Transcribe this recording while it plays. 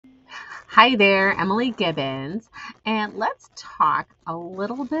Hi there, Emily Gibbons, and let's talk a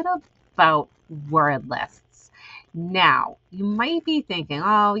little bit about word lists. Now, you might be thinking,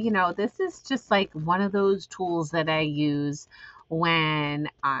 oh, this is just like one of those tools that I use when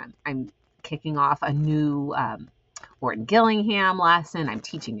I'm kicking off a new Orton-Gillingham lesson, I'm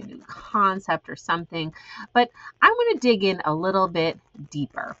teaching a new concept or something, but I want to dig in a little bit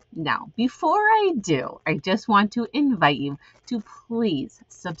deeper. Now, before I do, I just want to invite you to please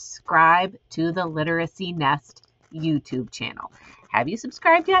subscribe to the Literacy Nest YouTube channel. Have you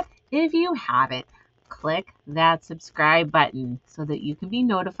subscribed yet? If you haven't, click that subscribe button so that you can be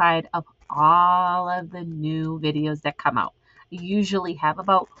notified of all of the new videos that come out. I usually have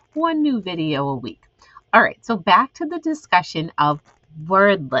about one new video a week. All right, so back to the discussion of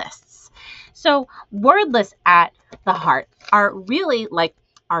word lists. So word lists at the heart are really like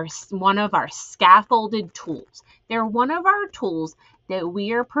one of our scaffolded tools. They're one of our tools that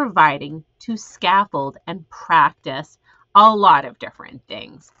we are providing to scaffold and practice a lot of different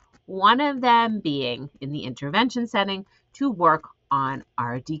things. One of them being in the intervention setting to work on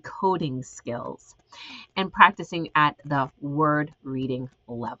our decoding skills and practicing at the word reading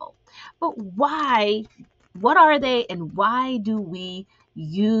level. But why? What are they and why do we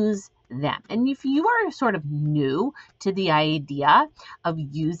use them? And if you are sort of new to the idea of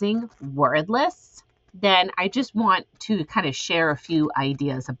using word lists, then I just want to kind of share a few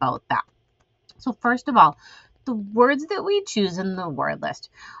ideas about that. So first of all, the words that we choose in the word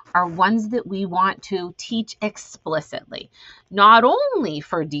list are ones that we want to teach explicitly, not only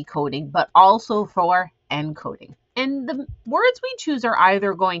for decoding, but also for encoding. And the words we choose are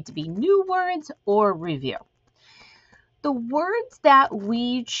either going to be new words or review. The words that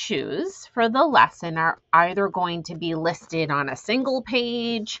we choose for the lesson are either going to be listed on a single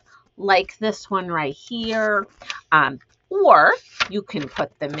page, like this one right here, or you can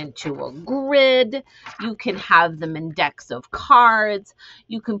put them into a grid. You can have them in decks of cards.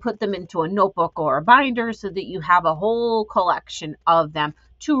 You can put them into a notebook or a binder so that you have a whole collection of them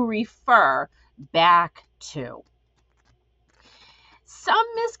to refer back to. Some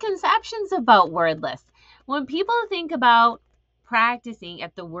misconceptions about word lists. When people think about practicing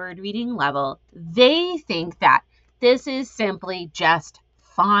at the word reading level, they think that this is simply just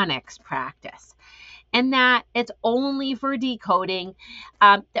phonics practice and that it's only for decoding,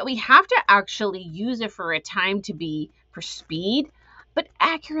 that we have to actually use it for a time to be for speed, but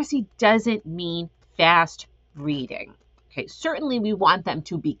accuracy doesn't mean fast reading. Okay, certainly we want them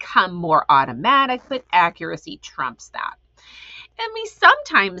to become more automatic, but accuracy trumps that. And we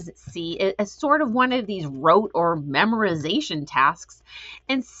sometimes see it as sort of one of these rote or memorization tasks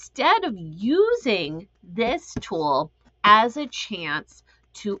instead of using this tool as a chance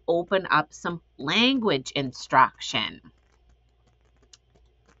to open up some language instruction.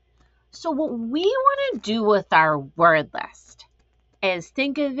 So what we want to do with our word list is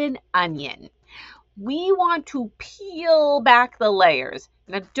think of an onion. We want to peel back the layers.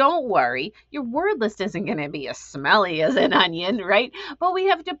 Now, don't worry, your word list isn't going to be as smelly as an onion, right? But we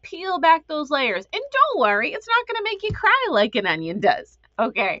have to peel back those layers. And don't worry, it's not going to make you cry like an onion does.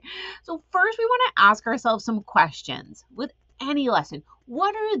 Okay, so first we want to ask ourselves some questions with any lesson.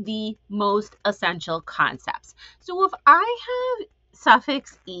 What are the most essential concepts? So if I have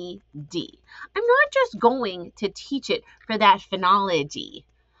suffix ed, I'm not just going to teach it for that phonology.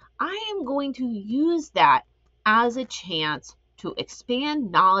 I am going to use that as a chance to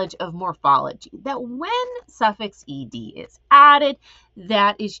expand knowledge of morphology, that when suffix ed is added,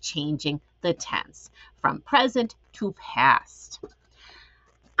 that is changing the tense from present to past.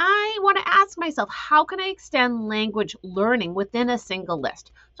 I want to ask myself, how can I extend language learning within a single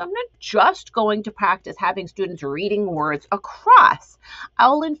list? So I'm not just going to practice having students reading words across.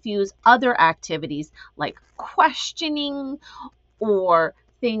 I'll infuse other activities like questioning or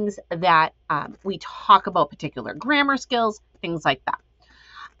things that we talk about, particular grammar skills, things like that.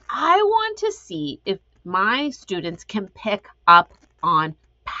 I want to see if my students can pick up on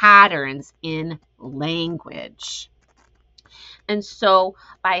patterns in language. And so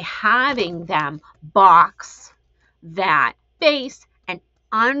by having them box that base and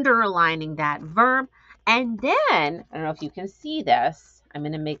underlining that verb, and then, I don't know if you can see this, I'm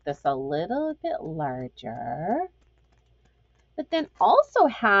going to make this a little bit larger, but then also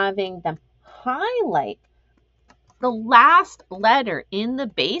having them highlight the last letter in the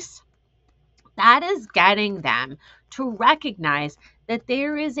base, that is getting them to recognize that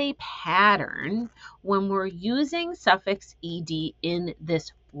there is a pattern when we're using suffix ed in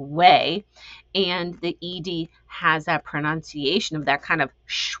this way, and the ed has that pronunciation of that kind of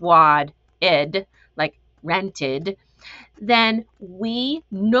schwad ed, like rented, then we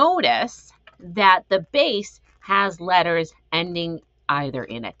notice that the base has letters ending either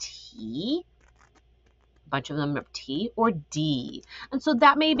in a T, a bunch of them are T, or D. And so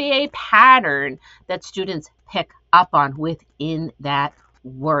that may be a pattern that students pick up on within that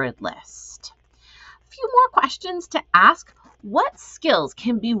word list. A few more questions to ask. What skills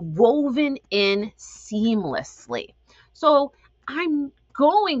can be woven in seamlessly? So I'm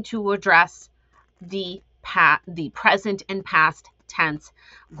going to address the present and past tense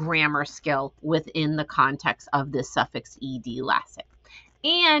grammar skill within the context of this suffix ed lesson.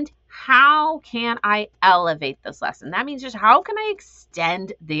 And how can I elevate this lesson? That means just how can I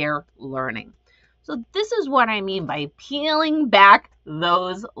extend their learning? So this is what I mean by peeling back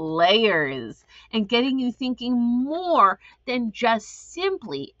those layers and getting you thinking more than just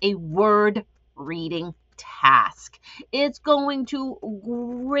simply a word reading task. It's going to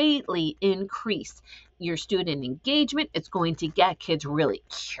greatly increase your student engagement. It's going to get kids really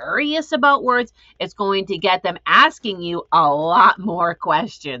curious about words. It's going to get them asking you a lot more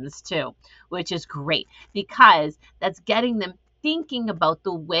questions too, which is great because that's getting them thinking about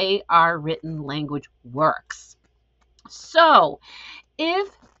the way our written language works. So if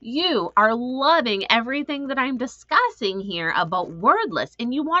you are loving everything that I'm discussing here about word lists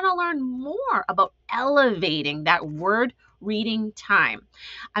and you want to learn more about elevating that word reading time,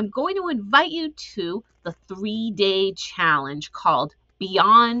 I'm going to invite you to the 3-day challenge called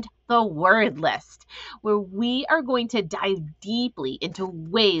Beyond the Word List, where we are going to dive deeply into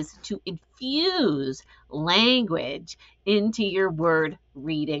ways to infuse language into your word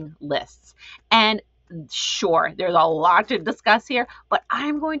reading lists. And sure, there's a lot to discuss here, but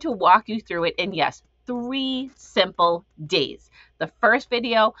I'm going to walk you through it in, yes, 3 simple days. The first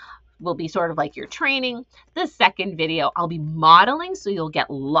video will be sort of like your training. The second video, I'll be modeling, so you'll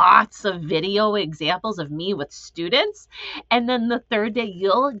get lots of video examples of me with students. And then the third day,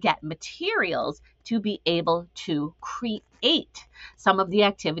 you'll get materials to be able to create some of the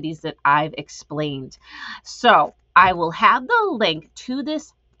activities that I've explained. So I will have the link to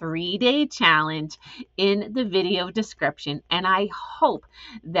this 3-day challenge in the video description, and I hope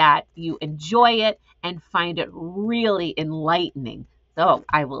that you enjoy it and find it really enlightening. So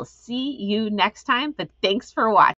I will see you next time, but thanks for watching.